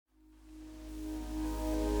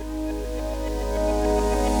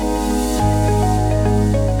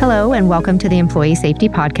Hello, and welcome to the Employee Safety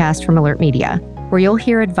Podcast from Alert Media, where you'll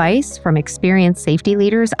hear advice from experienced safety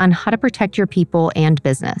leaders on how to protect your people and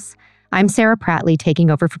business. I'm Sarah Prattley,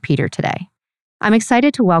 taking over for Peter today. I'm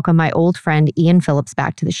excited to welcome my old friend Ian Phillips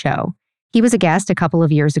back to the show. He was a guest a couple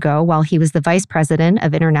of years ago while he was the Vice President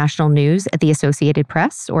of International News at the Associated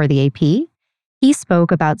Press, or the AP. He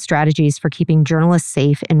spoke about strategies for keeping journalists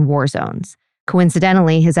safe in war zones.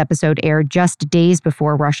 Coincidentally, his episode aired just days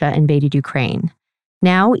before Russia invaded Ukraine.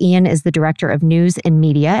 Now, Ian is the Director of News and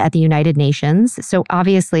Media at the United Nations, so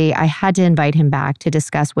obviously I had to invite him back to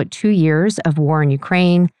discuss what 2 years of war in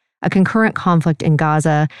Ukraine, a concurrent conflict in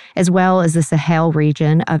Gaza, as well as the Sahel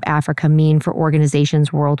region of Africa mean for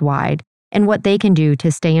organizations worldwide, and what they can do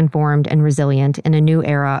to stay informed and resilient in a new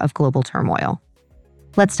era of global turmoil.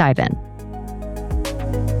 Let's dive in.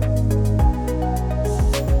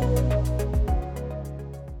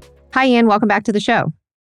 Hi, Ian. Welcome back to the show.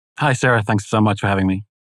 Hi, Sarah. Thanks so much for having me.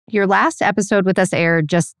 Your last episode with us aired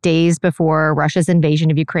just days before Russia's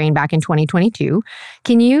invasion of Ukraine back in 2022.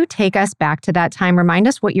 Can you take us back to that time? Remind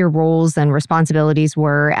us what your roles and responsibilities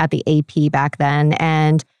were at the AP back then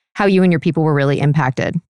and how you and your people were really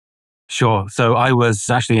impacted. Sure. So I was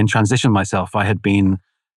actually in transition myself. I had been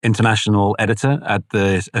international editor at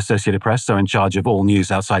the Associated Press, so in charge of all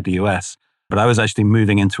news outside the US. But I was actually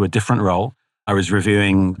moving into a different role. I was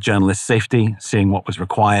reviewing journalist safety, seeing what was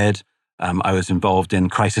required. I was involved in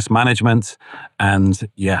crisis management. And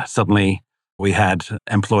suddenly we had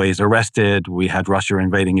employees arrested. We had Russia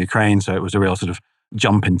invading Ukraine. So it was a real sort of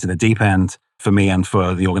jump into the deep end for me and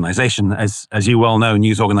for the organization. As you well know,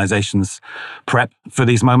 news organizations prep for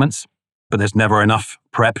these moments, but there's never enough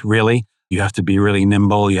prep, really. You have to be really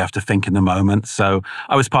nimble. You have to think in the moment. So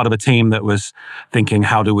I was part of a team that was thinking,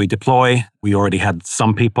 how do we deploy? We already had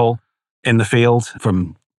some people in the field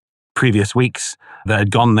from previous weeks that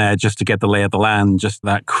had gone there just to get the lay of the land, just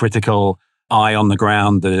that critical eye on the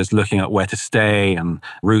ground that is looking at where to stay and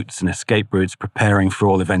routes and escape routes, preparing for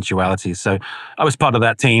all eventualities. So I was part of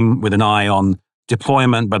that team with an eye on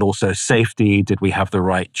deployment, but also safety. Did we have the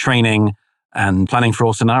right training and planning for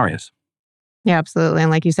all scenarios? Yeah, absolutely.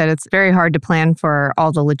 And like you said, it's very hard to plan for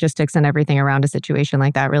all the logistics and everything around a situation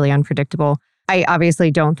like that, really unpredictable. I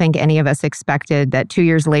obviously don't think any of us expected that 2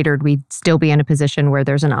 years later, we'd still be in a position where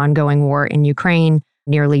there's an ongoing war in Ukraine,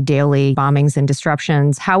 nearly daily bombings and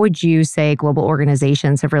disruptions. How would you say global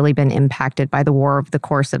organizations have really been impacted by the war over the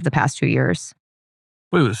course of the past 2 years?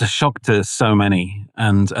 Well, it was a shock to so many.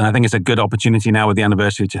 And I think it's a good opportunity now with the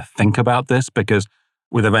anniversary to think about this, because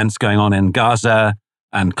with events going on in Gaza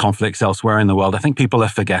and conflicts elsewhere in the world, I think people are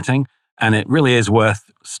forgetting. And it really is worth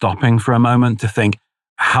stopping for a moment to think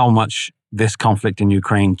how much this conflict in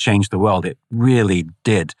Ukraine changed the world. It really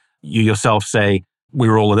did. You yourself say we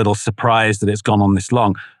were all a little surprised that it's gone on this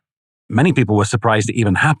long. Many people were surprised it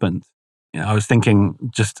even happened. I was thinking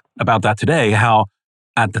just about that today, how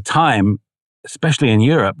at the time, especially in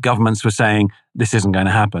Europe, governments were saying this isn't going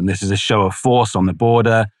to happen. This is a show of force on the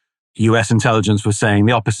border. US intelligence was saying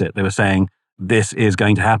the opposite. They were saying this is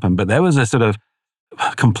going to happen. But there was a sort of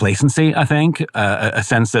complacency, I think, a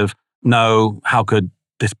sense of, no, how could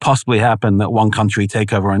this possibly happen, that one country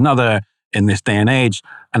take over another in this day and age?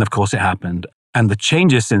 And of course it happened. And the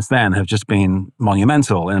changes since then have just been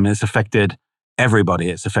monumental. I mean, it's affected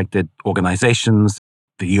everybody. It's affected organizations,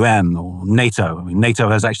 the UN or NATO. I mean,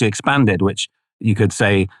 NATO has actually expanded, which you could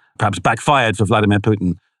say perhaps backfired for Vladimir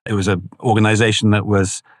Putin. It was an organization that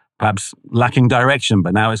was perhaps lacking direction,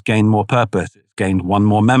 but now it's gained more purpose. It's gained one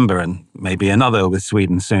more member and maybe another with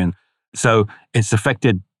Sweden soon. So it's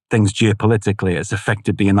affected things geopolitically. It's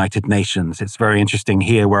affected the United Nations. It's very interesting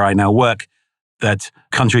here where I now work that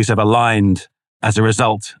countries have aligned as a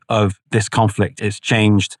result of this conflict. It's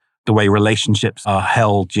changed the way relationships are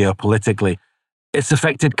held geopolitically. It's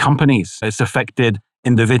affected companies. It's affected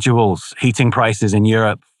individuals. Heating prices in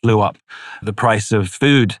Europe flew up. The price of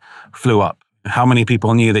food flew up. How many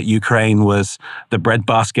people knew that Ukraine was the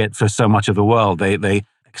breadbasket for so much of the world? They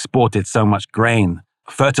exported so much grain,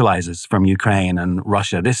 fertilizers from Ukraine and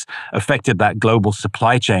Russia. This affected that global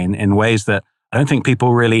supply chain in ways that I don't think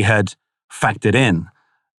people really had factored in.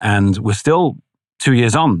 And we're still 2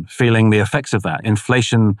 years on feeling the effects of that.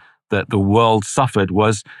 Inflation that the world suffered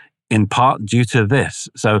was in part due to this.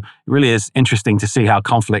 So it really is interesting to see how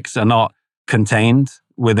conflicts are not contained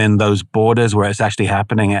within those borders where it's actually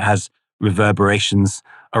happening. It has reverberations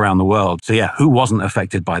around the world. So who wasn't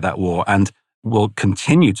affected by that war and will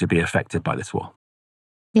continue to be affected by this war?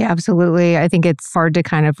 Yeah, absolutely. I think it's hard to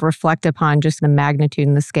kind of reflect upon just the magnitude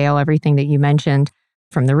and the scale, everything that you mentioned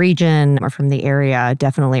from the region or from the area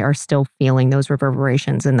definitely are still feeling those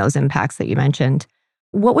reverberations and those impacts that you mentioned.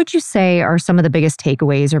 What would you say are some of the biggest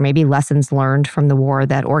takeaways or maybe lessons learned from the war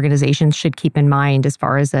that organizations should keep in mind as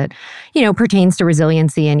far as it, pertains to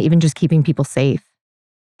resiliency and even just keeping people safe?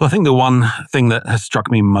 Well, I think the one thing that has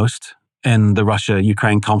struck me most in the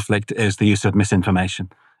Russia-Ukraine conflict is the use of misinformation.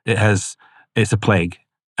 It's a plague.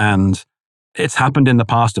 And it's happened in the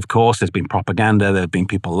past, of course. There's been propaganda, there have been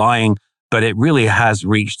people lying, but it really has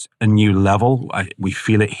reached a new level. We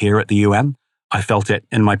feel it here at the UN. I felt it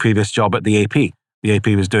in my previous job at the AP. The AP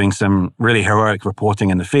was doing some really heroic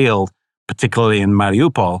reporting in the field, particularly in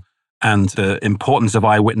Mariupol, and the importance of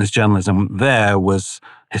eyewitness journalism there was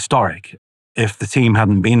historic. If the team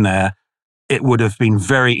hadn't been there, it would have been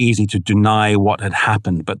very easy to deny what had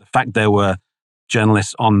happened. But the fact there were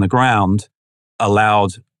journalists on the ground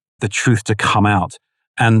allowed the truth to come out.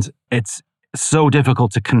 And it's so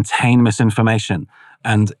difficult to contain misinformation.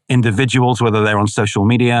 And individuals, whether they're on social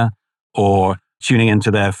media or tuning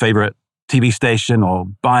into their favorite TV station or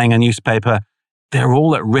buying a newspaper, they're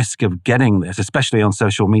all at risk of getting this, especially on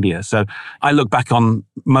social media. So I look back on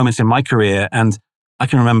moments in my career, and I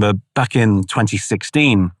can remember back in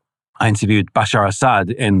 2016, I interviewed Bashar Assad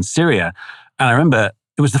in Syria. And I remember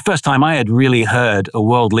it was the first time I had really heard a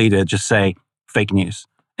world leader just say, fake news.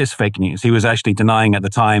 It's fake news. He was actually denying at the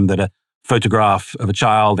time that a photograph of a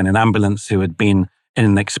child in an ambulance who had been in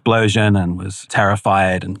an explosion and was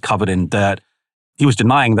terrified and covered in dirt, he was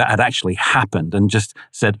denying that had actually happened and just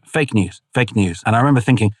said, fake news, fake news. And I remember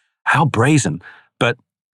thinking, how brazen. But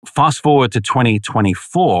fast forward to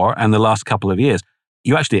 2024 and the last couple of years,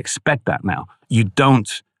 you actually expect that now. You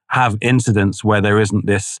don't have incidents where there isn't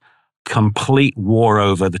this complete war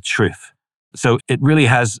over the truth. So it really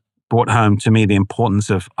has brought home to me the importance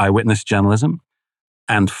of eyewitness journalism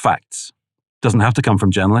and facts. Doesn't have to come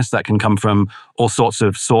from journalists. That can come from all sorts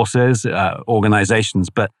of sources, organizations,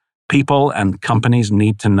 but people and companies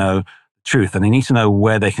need to know the truth, and they need to know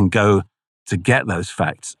where they can go to get those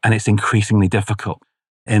facts. And it's increasingly difficult.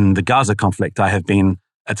 In the Gaza conflict, I have been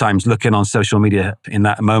at times looking on social media in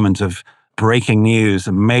that moment of breaking news,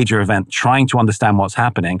 a major event, trying to understand what's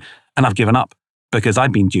happening. And I've given up because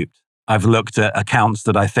I've been duped. I've looked at accounts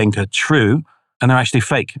that I think are true and they're actually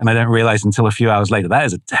fake. And I don't realize until a few hours later. That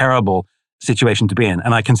is a terrible situation to be in.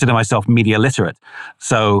 And I consider myself media literate.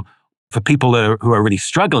 So for people who are really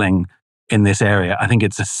struggling in this area, I think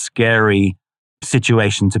it's a scary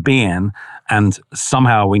situation to be in. And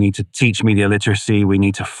somehow we need to teach media literacy. We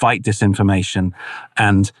need to fight disinformation.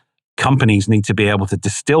 And companies need to be able to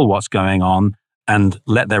distill what's going on and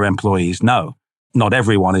let their employees know. Not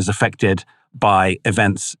everyone is affected by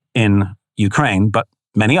events in Ukraine, but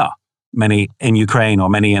many are. Many in Ukraine or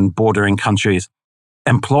many in bordering countries.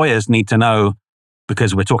 Employers need to know,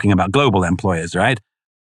 because we're talking about global employers, right?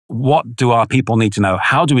 What do our people need to know?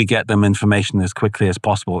 How do we get them information as quickly as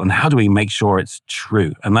possible? And how do we make sure it's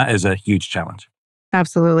true? And that is a huge challenge.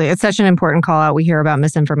 Absolutely. It's such an important call out. We hear about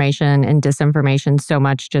misinformation and disinformation so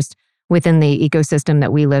much just within the ecosystem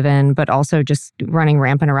that we live in, but also just running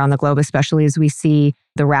rampant around the globe, especially as we see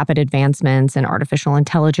the rapid advancements in artificial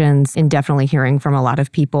intelligence, and definitely hearing from a lot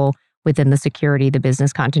of people within the security, the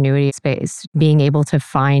business continuity space, being able to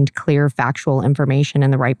find clear factual information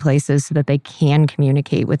in the right places so that they can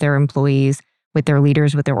communicate with their employees, with their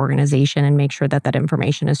leaders, with their organization, and make sure that that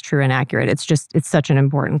information is true and accurate. It's such an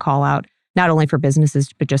important call out, not only for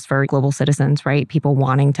businesses, but just for global citizens, right? People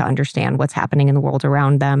wanting to understand what's happening in the world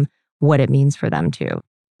around them, what it means for them too.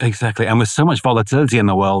 Exactly. And with so much volatility in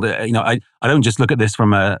the world, I don't just look at this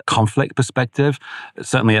from a conflict perspective.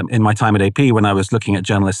 Certainly in my time at AP, when I was looking at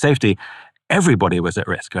journalist safety, everybody was at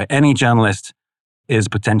risk, right? Any journalist is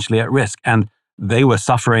potentially at risk. And they were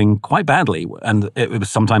suffering quite badly. And it was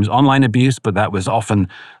sometimes online abuse, but that was often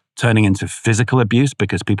turning into physical abuse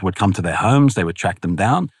because people would come to their homes, they would track them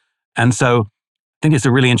down. And so I think it's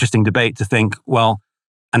a really interesting debate to think, well,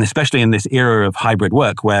 and especially in this era of hybrid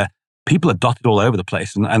work where people are dotted all over the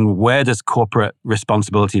place. And where does corporate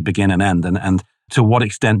responsibility begin and end? And to what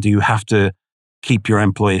extent do you have to keep your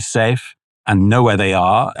employees safe and know where they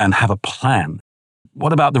are and have a plan?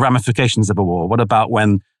 What about the ramifications of a war? What about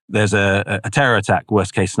when there's a terror attack,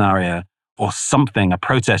 worst case scenario, or something, a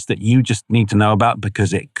protest that you just need to know about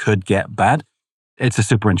because it could get bad? It's a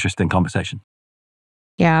super interesting conversation.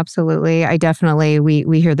 Yeah, absolutely.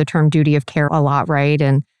 We hear the term duty of care a lot, right?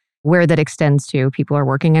 And where that extends to. People are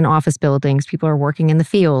working in office buildings, people are working in the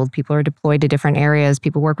field, people are deployed to different areas,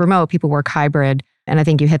 people work remote, people work hybrid. And I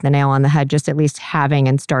think you hit the nail on the head, just at least having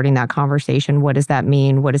and starting that conversation. What does that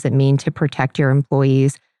mean? What does it mean to protect your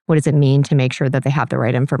employees? What does it mean to make sure that they have the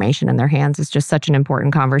right information in their hands? It's just such an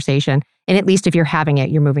important conversation. And at least if you're having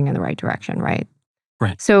it, you're moving in the right direction, right?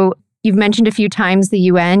 Right. So You've mentioned a few times the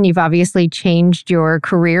UN. You've obviously changed your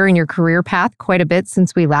career and your career path quite a bit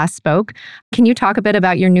since we last spoke. Can you talk a bit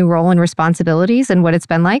about your new role and responsibilities and what it's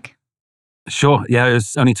been like? Sure. Yeah,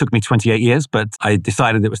 only took me 28 years, but I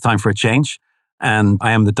decided it was time for a change. And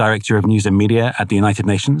I am the Director of News and Media at the United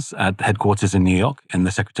Nations at the headquarters in New York in the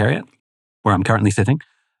Secretariat, where I'm currently sitting.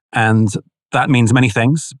 And that means many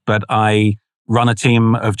things, but I run a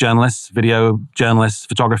team of journalists, video journalists,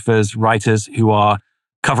 photographers, writers who are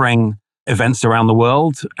covering events around the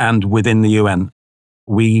world and within the UN.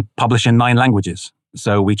 We publish in 9 languages.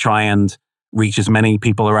 So we try and reach as many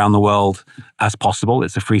people around the world as possible.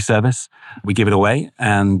 It's a free service. We give it away.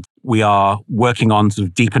 And we are working on sort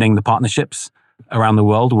of deepening the partnerships around the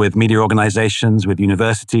world with media organizations, with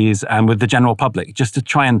universities, and with the general public, just to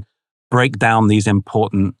try and break down these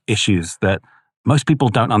important issues that most people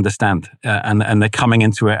don't understand. And they're coming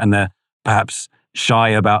into it and they're perhaps shy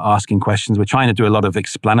about asking questions. We're trying to do a lot of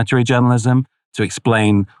explanatory journalism to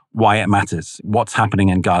explain why it matters, what's happening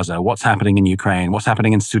in Gaza, what's happening in Ukraine, what's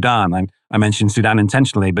happening in Sudan. I mentioned Sudan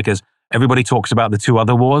intentionally because everybody talks about the 2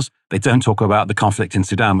 other wars. They don't talk about the conflict in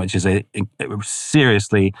Sudan, which is a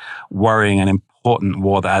seriously worrying and important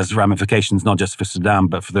war that has ramifications not just for Sudan,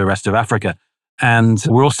 but for the rest of Africa. And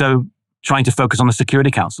we're also trying to focus on the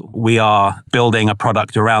Security Council. We are building a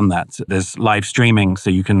product around that. There's live streaming, so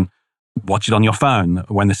you can watch it on your phone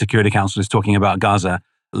when the Security Council is talking about Gaza,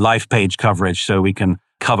 live page coverage so we can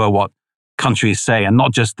cover what countries say, and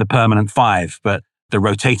not just the permanent 5, but the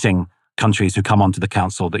rotating countries who come onto the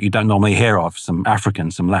council that you don't normally hear of, some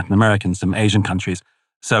African, some Latin American, some Asian countries.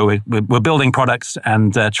 So we're building products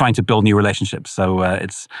and trying to build new relationships. So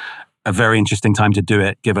it's a very interesting time to do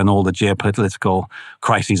it, given all the geopolitical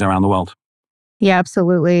crises around the world. Yeah,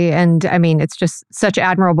 absolutely. And I mean, it's just such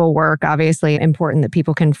admirable work, obviously important that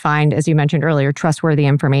people can find, as you mentioned earlier, trustworthy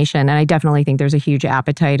information. And I definitely think there's a huge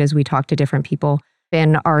appetite as we talk to different people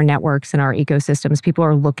in our networks and our ecosystems. People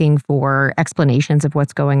are looking for explanations of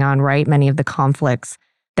what's going on, right? Many of the conflicts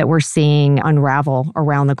that we're seeing unravel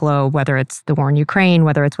around the globe, whether it's the war in Ukraine,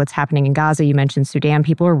 whether it's what's happening in Gaza, you mentioned Sudan,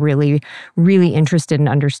 people are really, really interested in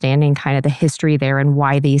understanding kind of the history there and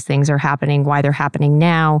why these things are happening, why they're happening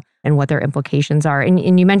now, and what their implications are.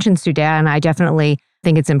 And you mentioned Sudan. I definitely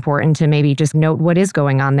think it's important to maybe just note what is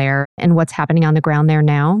going on there and what's happening on the ground there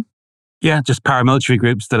now. Yeah, just paramilitary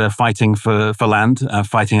groups that are fighting for land,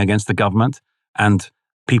 fighting against the government, and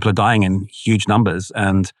people are dying in huge numbers.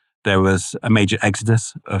 And there was a major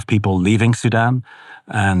exodus of people leaving Sudan.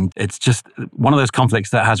 And it's just one of those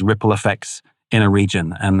conflicts that has ripple effects in a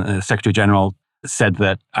region. And the Secretary General said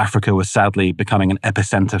that Africa was sadly becoming an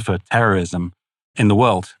epicenter for terrorism in the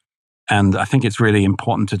world. And I think it's really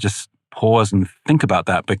important to just pause and think about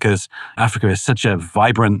that, because Africa is such a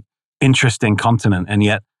vibrant, interesting continent. And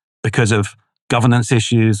yet, because of governance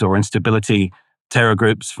issues or instability, terror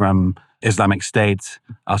groups from Islamic State,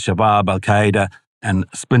 Al-Shabaab, Al-Qaeda, and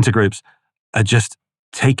splinter groups are just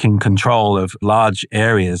taking control of large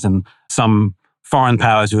areas. And some foreign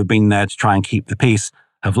powers who have been there to try and keep the peace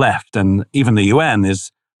have left. And even the UN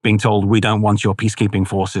is being told, we don't want your peacekeeping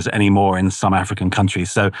forces anymore in some African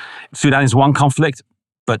countries. So Sudan is one conflict,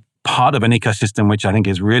 but part of an ecosystem which I think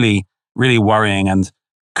is really, really worrying and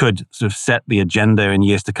could sort of set the agenda in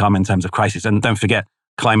years to come in terms of crisis. And don't forget,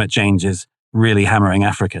 climate change is really hammering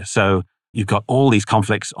Africa. So you've got all these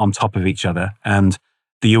conflicts on top of each other. And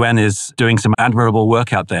the UN is doing some admirable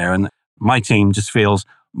work out there. And my team just feels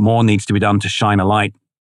more needs to be done to shine a light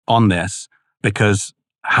on this, because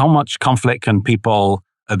how much conflict can people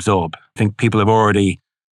absorb? I think people have already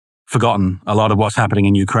forgotten a lot of what's happening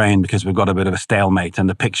in Ukraine because we've got a bit of a stalemate, and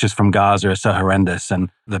the pictures from Gaza are so horrendous, and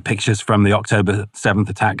the pictures from the October 7th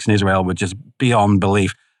attacks in Israel were just beyond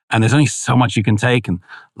belief. And there's only so much you can take, and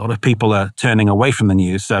a lot of people are turning away from the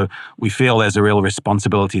news. So we feel there's a real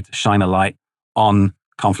responsibility to shine a light on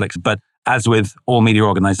conflicts. But as with all media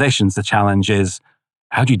organizations, the challenge is,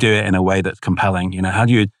 how do you do it in a way that's compelling? You know,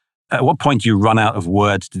 at what point do you run out of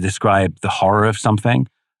words to describe the horror of something?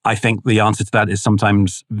 I think the answer to that is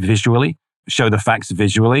sometimes visually, show the facts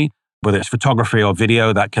visually, whether it's photography or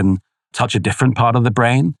video that can touch a different part of the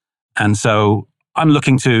brain. And so I'm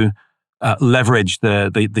looking to leverage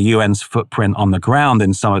the UN's footprint on the ground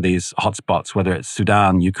in some of these hotspots, whether it's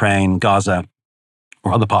Sudan, Ukraine, Gaza,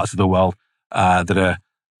 or other parts of the world that are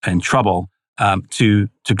in trouble, to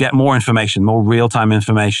get more information, more real-time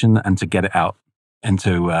information, and to get it out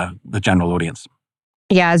into the general audience.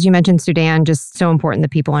 Yeah, as you mentioned, Sudan, just so important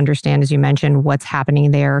that people understand, as you mentioned, what's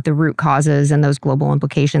happening there, the root causes and those global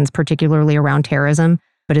implications, particularly around terrorism.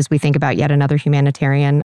 But as we think about yet another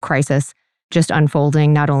humanitarian crisis just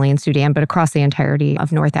unfolding, not only in Sudan, but across the entirety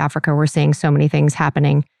of North Africa, we're seeing so many things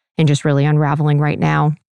happening and just really unraveling right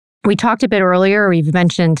now. We talked a bit earlier, we've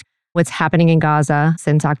mentioned what's happening in Gaza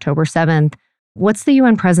since October 7th. What's the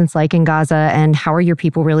UN presence like in Gaza, and how are your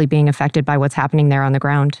people really being affected by what's happening there on the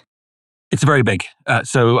ground? It's very big.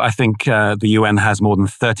 So I think the UN has more than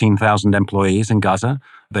 13,000 employees in Gaza.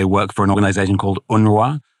 They work for an organization called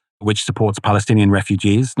UNRWA, which supports Palestinian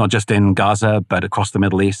refugees, not just in Gaza, but across the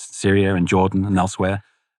Middle East, Syria and Jordan and elsewhere.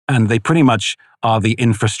 And they pretty much are the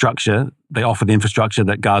infrastructure. They offer the infrastructure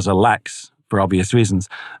that Gaza lacks for obvious reasons.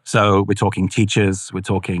 So we're talking teachers, we're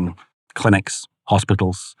talking clinics,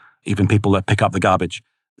 hospitals, even people that pick up the garbage.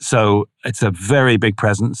 So it's a very big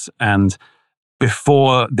presence. And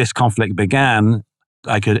before this conflict began,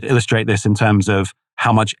 I could illustrate this in terms of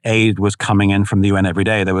how much aid was coming in from the UN every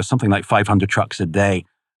day. There was something like 500 trucks a day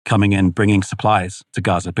coming in, bringing supplies to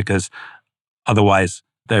Gaza, because otherwise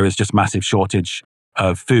there is just massive shortage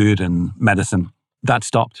of food and medicine. That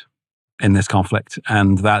stopped in this conflict.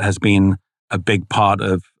 And that has been a big part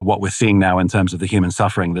of what we're seeing now in terms of the human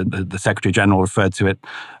suffering. The Secretary General referred to it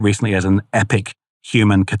recently as an epic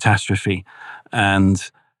human catastrophe.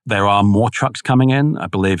 And there are more trucks coming in, I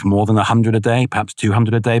believe more than 100 a day, perhaps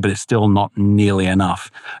 200 a day, but it's still not nearly enough.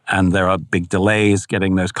 And there are big delays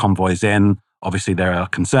getting those convoys in. Obviously, there are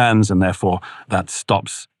concerns, and therefore that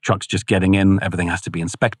stops trucks just getting in. Everything has to be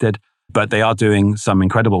inspected. But they are doing some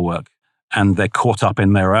incredible work, and they're caught up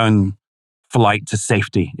in their own flight to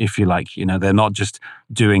safety, if you like. You know, they're not just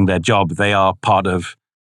doing their job. They are part of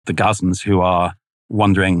the Gazans who are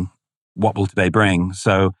wondering, what will they bring?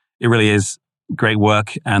 So it really is great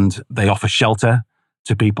work, and they offer shelter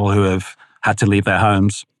to people who have had to leave their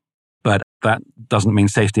homes. But that doesn't mean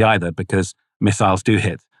safety either, because missiles do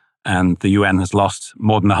hit. And the UN has lost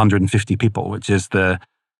more than 150 people, which is the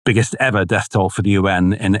biggest ever death toll for the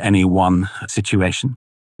UN in any one situation.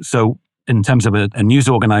 So in terms of a news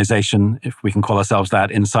organization, if we can call ourselves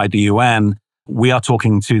that inside the UN, we are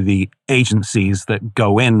talking to the agencies that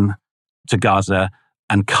go in to Gaza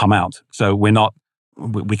and come out. So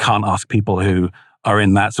we can't ask people who are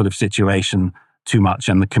in that sort of situation too much,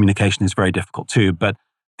 and the communication is very difficult too. But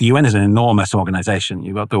the UN is an enormous organization.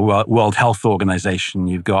 You've got the World Health Organization,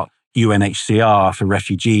 you've got UNHCR for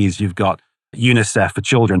refugees, you've got UNICEF for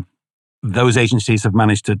children. Those agencies have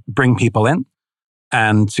managed to bring people in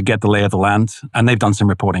and to get the lay of the land, and they've done some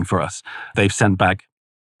reporting for us. They've sent back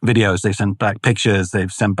videos, they've sent back pictures,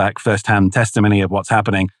 they've sent back firsthand testimony of what's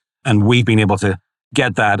happening, and we've been able to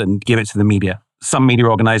get that and give it to the media. Some media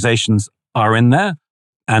organizations are in there,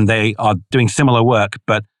 and they are doing similar work,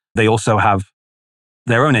 but they also have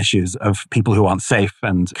their own issues of people who aren't safe,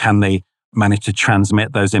 and can they manage to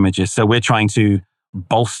transmit those images. So we're trying to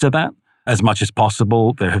bolster that as much as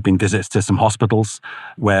possible. There have been visits to some hospitals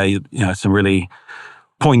where some really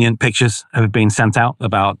poignant pictures have been sent out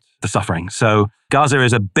about the suffering. So Gaza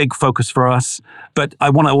is a big focus for us. But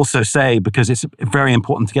I want to also say, because it's very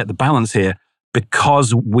important to get the balance here,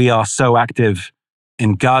 because we are so active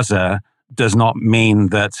in Gaza does not mean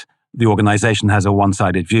that the organization has a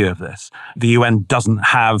one-sided view of this. The UN doesn't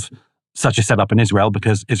have such a setup in Israel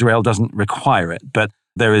because Israel doesn't require it. But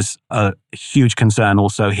there is a huge concern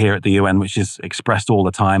also here at the UN, which is expressed all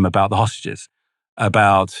the time, about the hostages,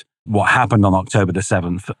 about what happened on October the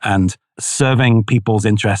 7th. And serving people's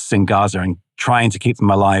interests in Gaza and trying to keep them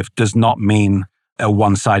alive does not mean a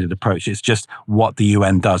one-sided approach. It's just what the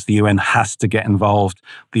UN does. The UN has to get involved.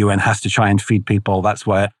 The UN has to try and feed people. That's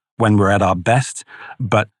when we're at our best.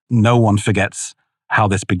 But no one forgets how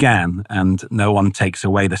this began, and no one takes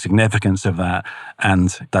away the significance of that.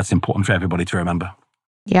 And that's important for everybody to remember.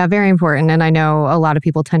 Yeah, very important. And I know a lot of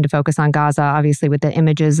people tend to focus on Gaza, obviously, with the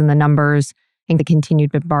images and the numbers and the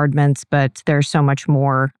continued bombardments, but there's so much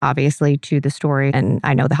more, obviously, to the story. And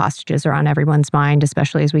I know the hostages are on everyone's mind,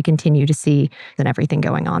 especially as we continue to see and everything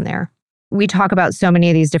going on there. We talk about so many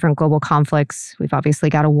of these different global conflicts. We've obviously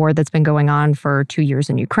got a war that's been going on for 2 years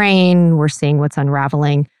in Ukraine. We're seeing what's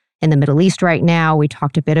unraveling in the Middle East right now. We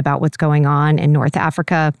talked a bit about what's going on in North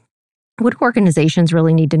Africa. What do organizations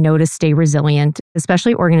really need to know to stay resilient,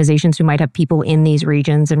 especially organizations who might have people in these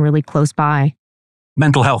regions and really close by?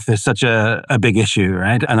 Mental health is such a big issue,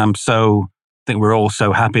 right? And I think we're all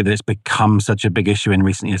so happy that it's become such a big issue in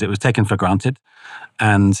recent years. It was taken for granted.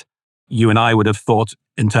 And you and I would have thought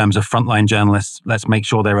in terms of frontline journalists, let's make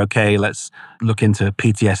sure they're okay. Let's look into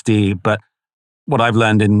PTSD. But what I've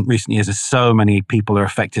learned in recent years is so many people are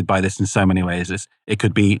affected by this in so many ways. It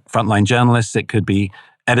could be frontline journalists, it could be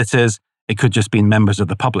editors, it could just be members of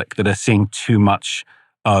the public that are seeing too much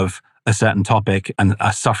of a certain topic and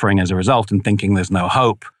are suffering as a result and thinking there's no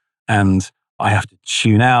hope and I have to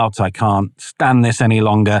tune out, I can't stand this any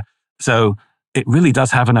longer. So it really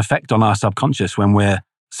does have an effect on our subconscious when we're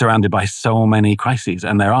surrounded by so many crises,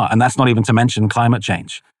 and there are. And that's not even to mention climate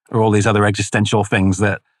change or all these other existential things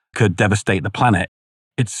that could devastate the planet.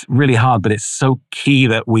 It's really hard, but it's so key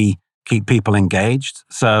that we keep people engaged.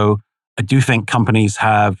 So I do think companies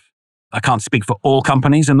I can't speak for all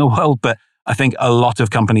companies in the world, but I think a lot of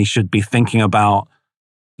companies should be thinking about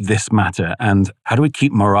this matter and how do we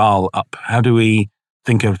keep morale up? How do we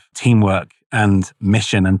think of teamwork and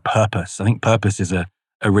mission and purpose? I think purpose is a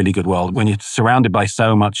really good word. When you're surrounded by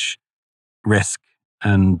so much risk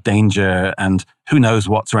and danger and who knows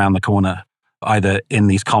what's around the corner, either in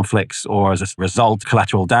these conflicts or as a result,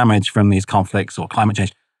 collateral damage from these conflicts or climate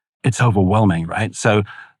change, it's overwhelming, right? So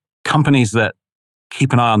companies that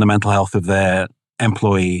keep an eye on the mental health of their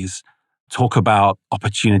employees, talk about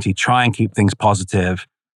opportunity, try and keep things positive.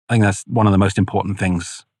 I think that's one of the most important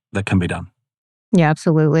things that can be done. Yeah,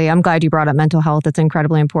 absolutely. I'm glad you brought up mental health. It's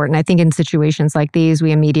incredibly important. I think in situations like these,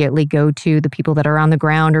 we immediately go to the people that are on the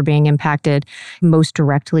ground or being impacted most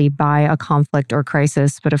directly by a conflict or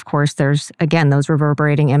crisis. But of course, there's, again, those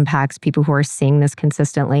reverberating impacts, people who are seeing this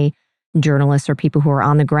consistently, journalists or people who are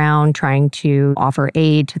on the ground trying to offer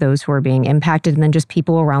aid to those who are being impacted, and then just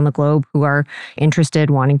people around the globe who are interested,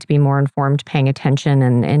 wanting to be more informed, paying attention,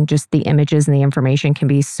 and just the images and the information can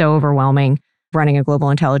be so overwhelming. Running a global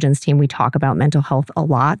intelligence team, we talk about mental health a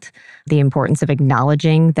lot, the importance of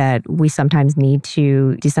acknowledging that we sometimes need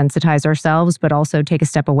to desensitize ourselves, but also take a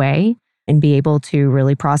step away and be able to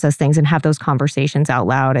really process things and have those conversations out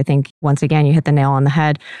loud. I think, once again, you hit the nail on the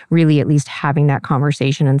head, really at least having that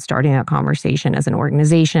conversation and starting that conversation as an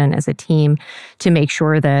organization, as a team, to make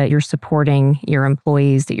sure that you're supporting your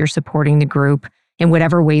employees, that you're supporting the group in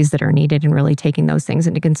whatever ways that are needed, and really taking those things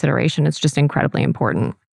into consideration. It's just incredibly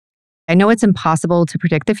important. I know it's impossible to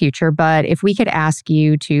predict the future, but if we could ask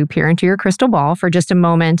you to peer into your crystal ball for just a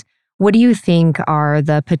moment, what do you think are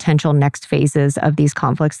the potential next phases of these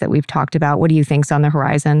conflicts that we've talked about? What do you think's on the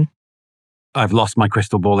horizon? I've lost my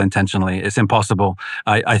crystal ball intentionally. It's impossible.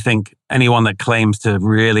 I think anyone that claims to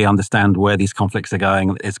really understand where these conflicts are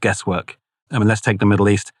going is guesswork. I mean, let's take the Middle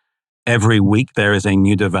East. Every week there is a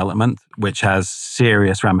new development which has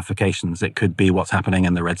serious ramifications. It could be what's happening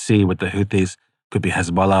in the Red Sea with the Houthis, could be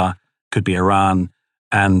Hezbollah, could be Iran.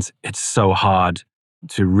 And it's so hard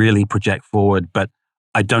to really project forward. But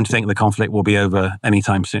I don't think the conflict will be over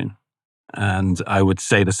anytime soon. And I would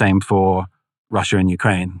say the same for Russia and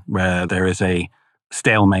Ukraine, where there is a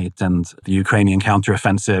stalemate and the Ukrainian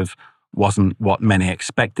counteroffensive wasn't what many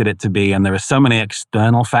expected it to be. And there are so many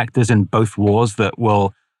external factors in both wars that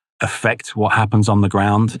will affect what happens on the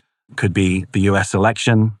ground. Could be the US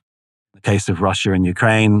election. In the case of Russia and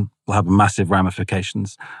Ukraine, will have massive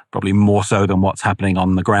ramifications, probably more so than what's happening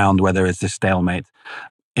on the ground where there is this stalemate.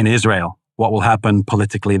 In Israel, what will happen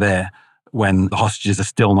politically there when the hostages are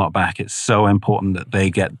still not back? It's so important that they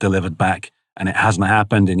get delivered back, and it hasn't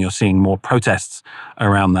happened, and you're seeing more protests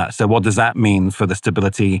around that. So what does that mean for the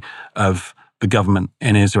stability of the government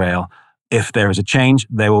in Israel? If there is a change,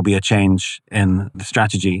 there will be a change in the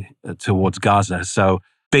strategy towards Gaza. So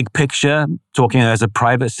big picture, talking as a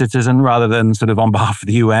private citizen rather than sort of on behalf of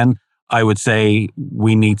the UN, I would say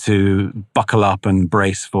we need to buckle up and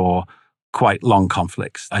brace for quite long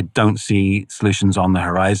conflicts. I don't see solutions on the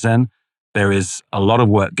horizon. There is a lot of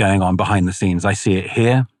work going on behind the scenes. I see it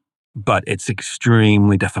here, but it's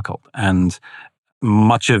extremely difficult. And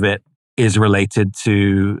much of it is related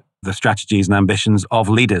to the strategies and ambitions of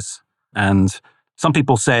leaders. And some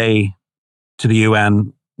people say to the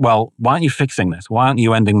UN, well, why aren't you fixing this? Why aren't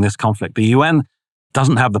you ending this conflict? The UN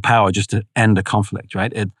doesn't have the power just to end a conflict,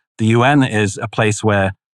 right? The UN is a place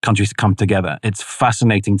where countries come together. It's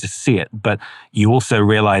fascinating to see it, but you also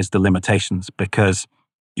realize the limitations because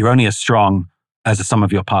you're only as strong as the sum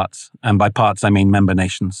of your parts. And by parts, I mean member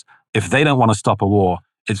nations. If they don't want to stop a war,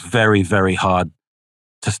 it's very, very hard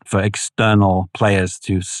for external players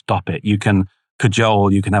to stop it. You can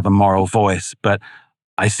cajole, you can have a moral voice, but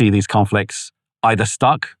I see these conflicts either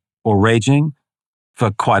stuck or raging for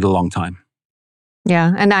quite a long time.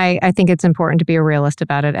 Yeah, and I think it's important to be a realist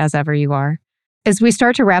about it, as ever you are. As we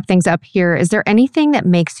start to wrap things up here, is there anything that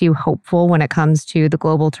makes you hopeful when it comes to the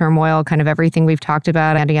global turmoil, kind of everything we've talked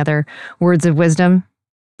about? Any other words of wisdom?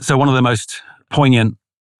 So one of the most poignant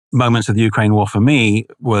moments of the Ukraine war for me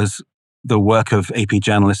was the work of AP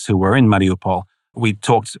journalists who were in Mariupol. We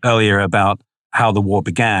talked earlier about how the war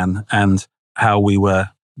began and how we were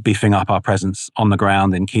beefing up our presence on the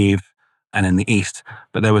ground in Kyiv and in the east.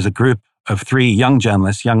 But there was a group of 3 young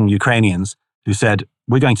journalists, young Ukrainians, who said,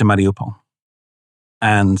 we're going to Mariupol.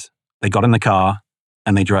 And they got in the car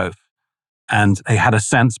and they drove. And they had a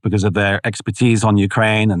sense, because of their expertise on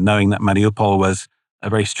Ukraine and knowing that Mariupol was a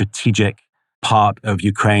very strategic part of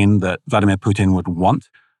Ukraine that Vladimir Putin would want,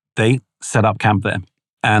 they set up camp there.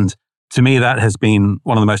 And to me, that has been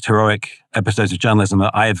one of the most heroic episodes of journalism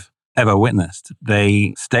that I've ever witnessed.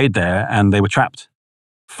 They stayed there and they were trapped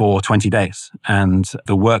for 20 days. And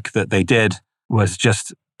the work that they did was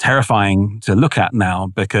just terrifying to look at now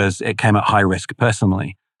because it came at high risk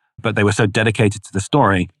personally. But they were so dedicated to the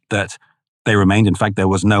story that they remained. In fact, there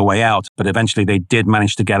was no way out. But eventually they did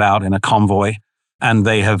manage to get out in a convoy. And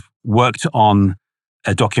they have worked on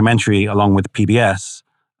a documentary along with PBS.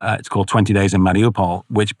 It's called 20 Days in Mariupol,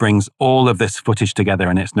 which brings all of this footage together.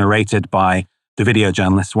 And it's narrated by the video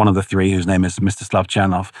journalist, one of the three, whose name is Mstislav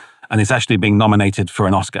Chernov. And it's actually being nominated for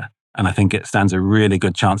an Oscar. And I think it stands a really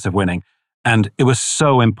good chance of winning. And it was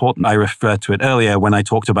so important. I referred to it earlier when I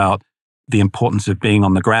talked about the importance of being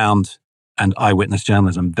on the ground and eyewitness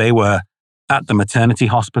journalism. They were at the maternity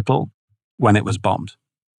hospital when it was bombed.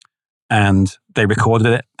 And they recorded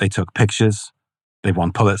it. They took pictures. They've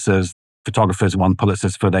won Pulitzers. Photographers won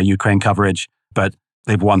Pulitzers for their Ukraine coverage, but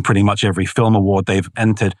they've won pretty much every film award they've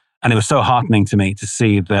entered. And it was so heartening to me to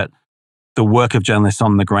see that the work of journalists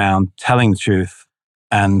on the ground telling the truth,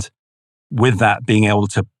 and with that being able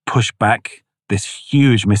to push back this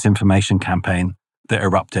huge misinformation campaign that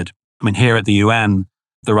erupted. I mean, here at the UN,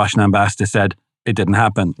 the Russian ambassador said it didn't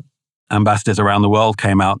happen. Ambassadors around the world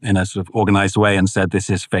came out in a sort of organized way and said this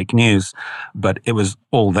is fake news, but it was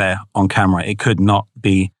all there on camera. It could not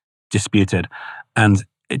be disputed. And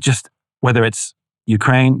it just, whether it's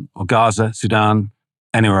Ukraine or Gaza, Sudan,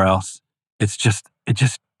 anywhere else, it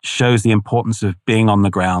just shows the importance of being on the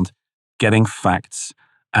ground, getting facts,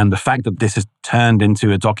 and the fact that this has turned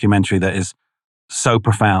into a documentary that is so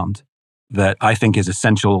profound that I think is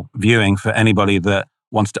essential viewing for anybody that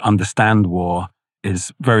wants to understand war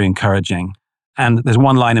is very encouraging. And there's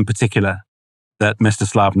one line in particular that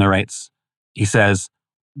Mstislav narrates. He says,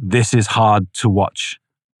 "This is hard to watch,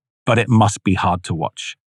 but it must be hard to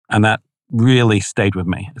watch." And that really stayed with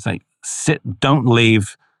me. It's like, don't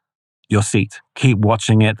leave your seat. Keep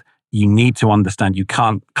watching it. You need to understand. You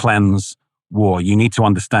can't cleanse war. You need to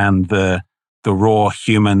understand the raw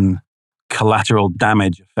human collateral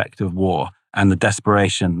damage effect of war and the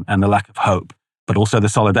desperation and the lack of hope, but also the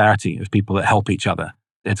solidarity of people that help each other.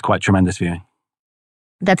 It's quite tremendous viewing.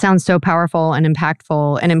 That sounds so powerful and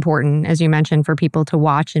impactful and important, as you mentioned, for people to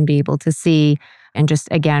watch and be able to see, and just,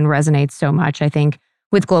 again, resonates so much, I think,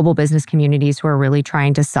 with global business communities who are really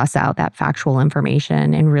trying to suss out that factual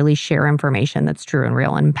information and really share information that's true and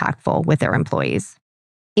real and impactful with their employees.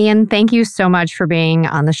 Ian, thank you so much for being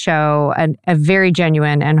on the show. A very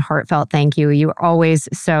genuine and heartfelt thank you. You are always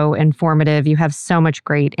so informative. You have so much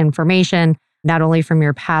great information, not only from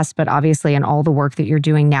your past, but obviously in all the work that you're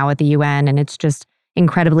doing now at the UN. And it's just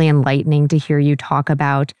incredibly enlightening to hear you talk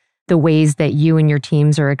about the ways that you and your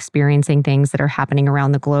teams are experiencing things that are happening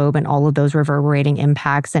around the globe and all of those reverberating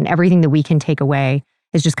impacts, and everything that we can take away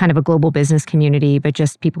is just kind of a global business community, but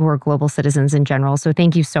just people who are global citizens in general. So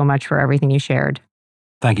thank you so much for everything you shared.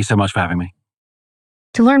 Thank you so much for having me.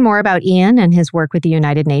 To learn more about Ian and his work with the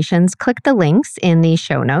United Nations, click the links in the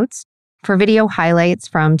show notes. For video highlights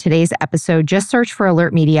from today's episode, just search for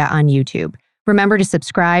Alert Media on YouTube. Remember to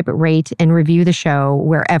subscribe, rate, and review the show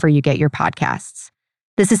wherever you get your podcasts.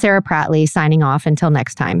 This is Sarah Prattley signing off until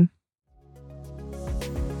next time.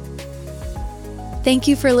 Thank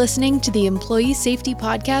you for listening to the Employee Safety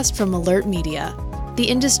Podcast from Alert Media, the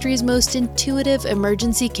industry's most intuitive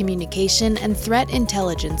emergency communication and threat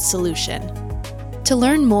intelligence solution. To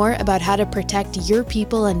learn more about how to protect your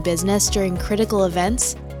people and business during critical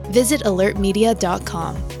events, visit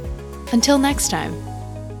alertmedia.com. Until next time.